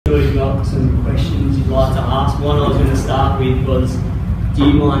got some questions you'd like to ask. One I was going to start with was, do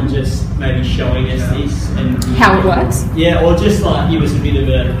you mind just maybe showing us this and how it works? Yeah, or just like give us a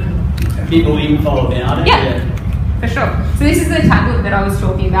bit more info about it. Yeah, for sure. So this is the tablet that I was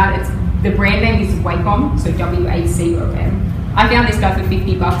talking about. The brand name is Wacom, so WACOM. I found this guy for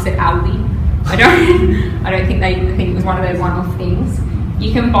 $50 at Aldi. I don't think it was one of those one-off things.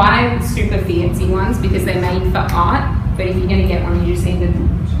 You can buy super fancy ones because they're made for art, but if you're going to get one, you just need the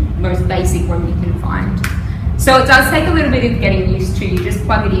most basic one you can find. So it does take a little bit of getting used to. You just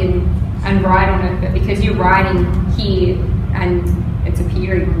plug it in and write on it, but because you're writing here and it's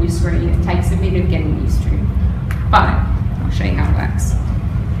appearing on your screen, it takes a bit of getting used to. But I'll show you how it works.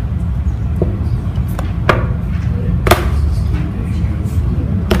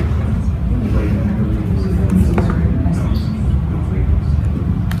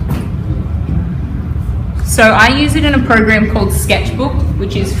 So I use it in a program called Sketchbook,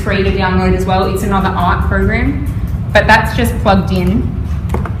 which is free to download as well. It's another art program, but that's just plugged in,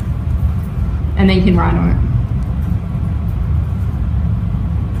 and then you can write on it.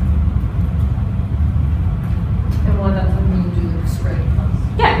 And while that's something you do the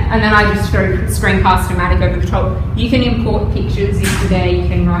screencast? Yeah, and then I just throw screencast-o-matic over the top. You can import pictures into there. You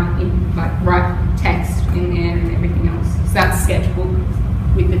can write text in there and everything else. So that's Sketchbook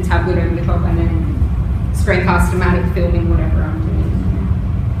with the tablet over the top, and then screencast-o-matic filming whatever I'm doing.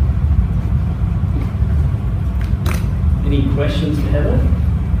 Any questions for Heather?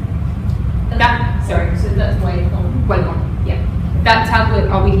 Sorry, so that's Wacom. Wacom, yeah. That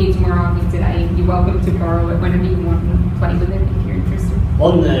tablet, I'll be here tomorrow, I'll be today. You're welcome to borrow it whenever you want and play with it if you're interested.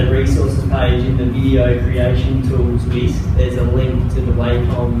 On the resources page in the video creation tools list, there's a link to the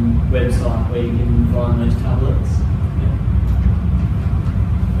Wacom website where you can find those tablets.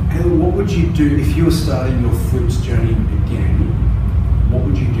 Heather, what would you do if you were starting your flips journey again? What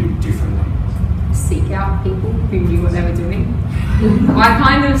would you do differently? Seek out people who knew what they were doing. I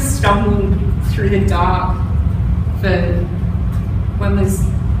kind of stumbled through the dark for when was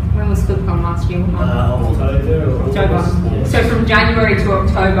FlipCon last year? October. Yeah. So from January to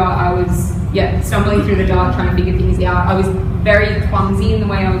October, I was stumbling through the dark trying to figure things out. I was very clumsy in the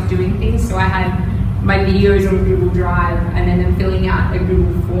way I was doing things, so I had my videos on Google Drive and then I'm filling out a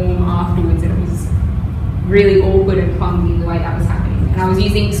Google form afterwards, and it was really awkward and clumsy the way that was happening. And I was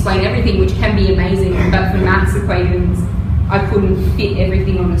using Explain Everything, which can be amazing, but for maths equations, I couldn't fit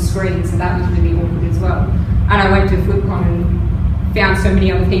everything on the screen, so that was really awkward as well. And I went to FlipCon and found so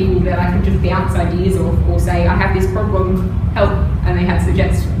many other people that I could just bounce ideas off or say, I have this problem, help, and they had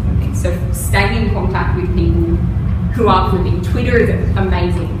suggestions and things. So staying in contact with people who are flipping. Twitter is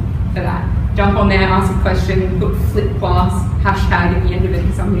amazing for that. Jump on there, ask a question, put flip class, hashtag at the end of it,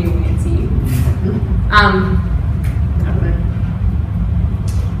 and somebody will answer you. I don't know.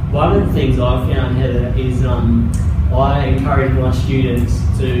 One of the things I've found, Heather, is I encourage my students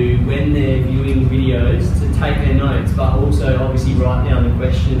to, when they're viewing videos, to take their notes, but also obviously write down the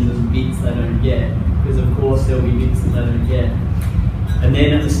questions and bits they don't get, because of course there'll be bits that they don't get. And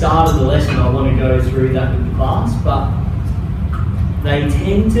then at the start of the lesson, I want to go through that with the class, but they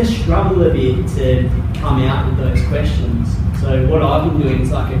tend to struggle a bit to come out with those questions. So what I've been doing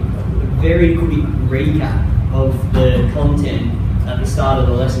is like a very quick recap of the content at the start of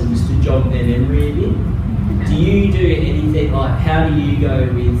the lesson, just to jog their memory a bit. Do you do anything, like how do you go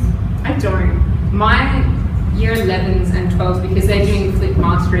with? I don't. My year 11s and 12s, because they're doing Flip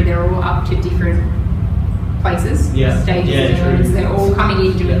Mastery, they're all up to different places, stages, and they're all coming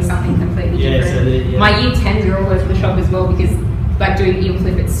in doing something completely different. My year 10s are all over the shop as well, because like doing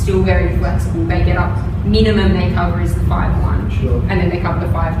e-flip, it's still very flexible. They get up, minimum they cover is the 5-1, and then they cover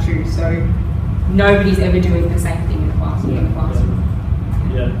the 5-2. So nobody's ever doing the same thing in the classroom.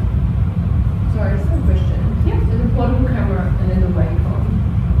 Sorry, just a question. Yeah. So the portable camera and then the Wacom,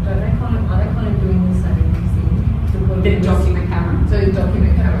 are they kind of doing the same thing? The document camera. So the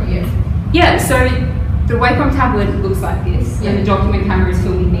document camera, yeah. Yeah. So the Wacom tablet looks like this, and the document camera is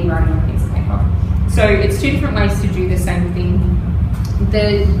filming me writing on a piece of paper. So it's two different ways to do the same thing.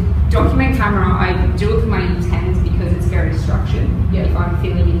 The document camera, I do it for my E10s because it's very structured. If I'm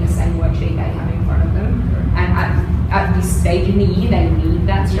filling in the same worksheet they have in front of them, and at this stage in the year they need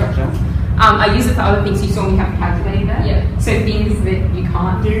that structure. I use it for other things. You saw me have a calculator there. So things that you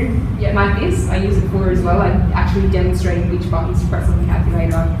can't do like this, I use it for as well. Like actually demonstrating which buttons to press on the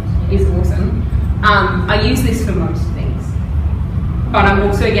calculator is awesome. I use this for most things, but I'm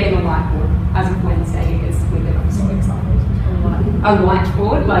also getting a whiteboard as of Wednesday because with it I'm so excited. A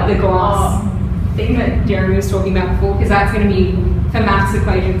whiteboard, like the glass thing that Jeremy was talking about before, because that's going to be for maths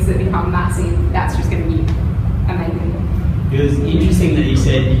equations that become massive. That's just going to be amazing. It was interesting that you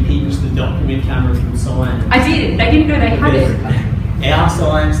said you pitched the document camera from science. I did. They didn't know they had it. Our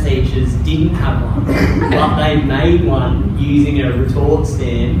science teachers didn't have one, but they made one using a retort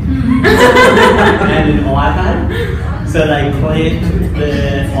stand and an iPad. So they clamped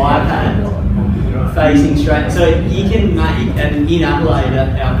the iPad facing straight. So you can make, and in Adelaide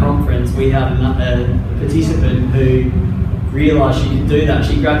at our conference, we had a participant who realised she could do that.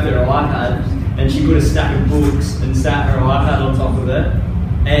 She grabbed her iPad and she put a stack of books and sat her iPad on top of it,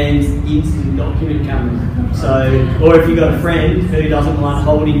 and instant document camera. So, or if you've got a friend who doesn't mind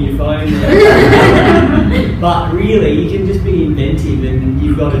holding your phone there. But really, you can just be inventive and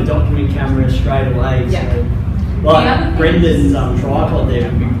you've got a document camera straight away. Yeah. So, like Brendan's tripod there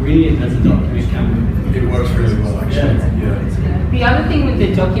would be brilliant as a document camera. It works really well, actually. Yeah. The other thing with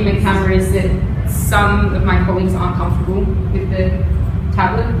the document camera is that some of my colleagues aren't comfortable with the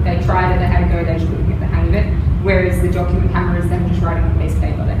tablet. They tried it, they had a go, they just couldn't get the hang of it. Whereas the document camera is them just writing on a piece of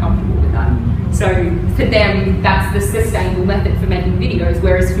paper, they're comfortable with that. So for them, that's the sustainable method for making videos,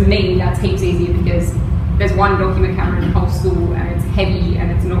 whereas for me, that's heaps easier because there's one document camera in the whole school and it's heavy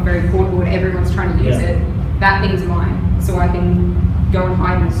and it's not very portable and everyone's trying to use it. That thing's mine. So I can go and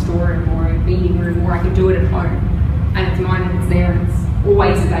hide in a storeroom or a meeting room, or I can do it at home. And it's mine and it's there and it's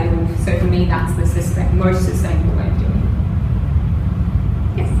always available. So for me, that's the most sustainable way of doing it.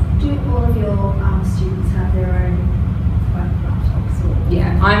 Yes? Do all of your students have their own laptops? Or?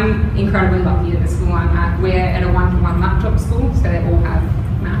 Yeah, I'm incredibly lucky at the school I'm at. We're at a 1-to-1 laptop school, so they all have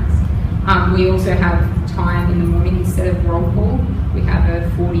Macs. We also have time in the morning instead of roll call. We have a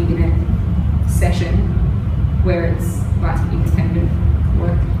 40-minute session where it's like independent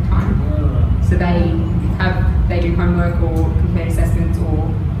work time. So they do homework or complete assessments, or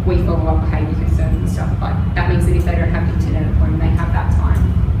we follow up behaviour concerns and stuff. But that means that if they don't have internet at home, they have that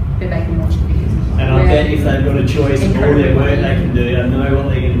time that they can watch the videos. And I bet if they've got a choice of all their work they can do, I know what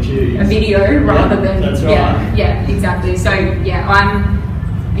they're going to choose. A video rather than... That's right. Yeah, exactly. So yeah,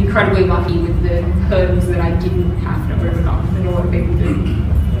 I'm incredibly lucky with the hurdles that I didn't have to overcome, and a lot of people do.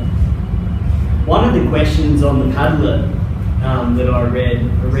 One of the questions on the Padlet that I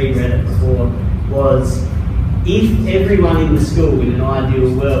reread it before, was if everyone in the school in an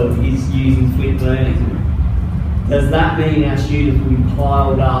ideal world is using FlipLearning, does that mean our students will be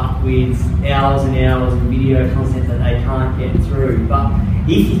piled up with hours and hours of video content that they can't get through? But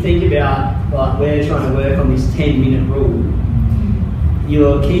if you think about, like, we're trying to work on this 10-minute rule,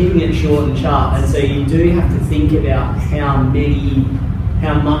 you're keeping it short and sharp, and so you do have to think about how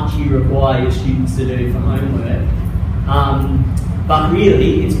much you require your students to do for homework. But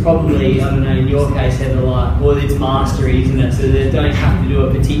really, it's probably, I don't know, in your case, Heather, like, well, it's mastery, isn't it? So they don't have to do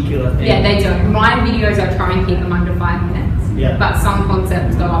a particular thing. Yeah, they don't. My videos, I try and keep them under 5 minutes. Yeah. But some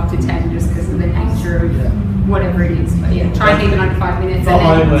concepts go up to 10 just because of the nature of whatever it is. But yeah, try and keep it under 5 minutes. For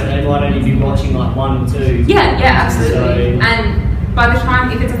homework, they might only be watching like 1 or 2. Yeah, absolutely. So, and by the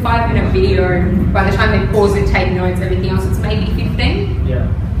time, if it's a 5-minute video, by the time they pause it, take notes, everything else, it's maybe 15.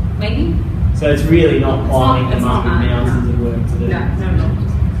 Yeah. Maybe. So it's really not piling them up with mountains of work to do. No.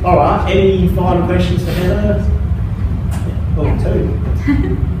 All right. Any final questions for Heather? Oh, 2.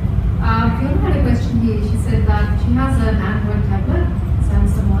 Fiona had a question here. She said that she has an Android tablet,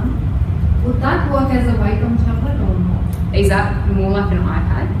 Samsung one. Would that work as a Wacom tablet or not? Is that more like an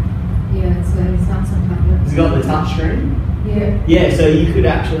iPad? Yeah, it's a Samsung tablet. Has it got the touch screen? Yeah. Yeah, so you could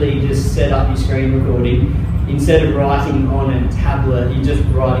actually just set up your screen recording. Instead of writing on a tablet, you're just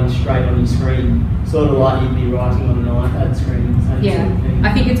writing straight on your screen. Sort of like you'd be writing on an iPad screen. Yeah, sort of thing.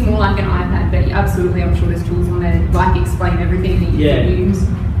 I think it's more like an iPad, but absolutely, I'm sure there's tools on there that like explain everything that you can use.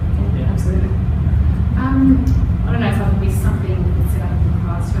 Yeah, absolutely. I don't know if I've missed something that's set up in the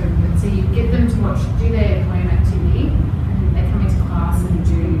classroom, but so you get them to do their own activity, and they come into class and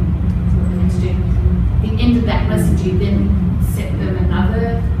do what the next do. At the end of that lesson, do you then set them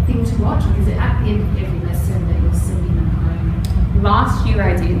another thing to watch, or is it at the end of every lesson that you're sending them home? Last year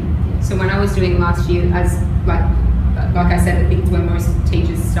I did. So when I was doing last year, as like I said, I think it's where most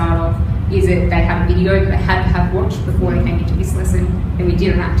teachers start off, is that they had a video that they had to have watched before they came into this lesson. Then we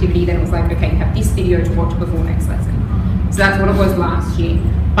did an activity, then it was like, okay, you have this video to watch before next lesson. So that's what it was last year.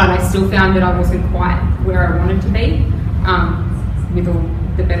 But I still found that I wasn't quite where I wanted to be, with all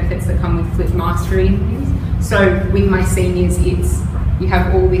the benefits that come with Flip Mastery and things. So with my seniors, it's, you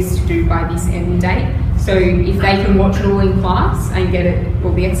have all this to do by this end date. So if they can watch it all in class and get it,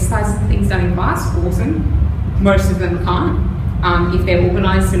 all the exercises and things done in class, awesome. Most of them can't. If they're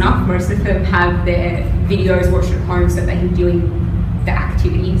organised enough, most of them have their videos watched at home so they can do the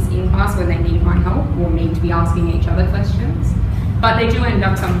activities in class when they need my help or need to be asking each other questions. But they do end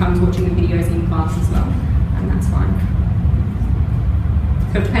up sometimes watching the videos in class as well, and that's fine.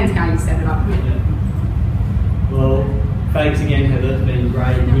 So it depends how you set it up. Yeah. Well, thanks again, Heather. It's been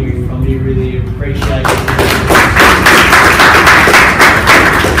great hearing from you. Really appreciate it.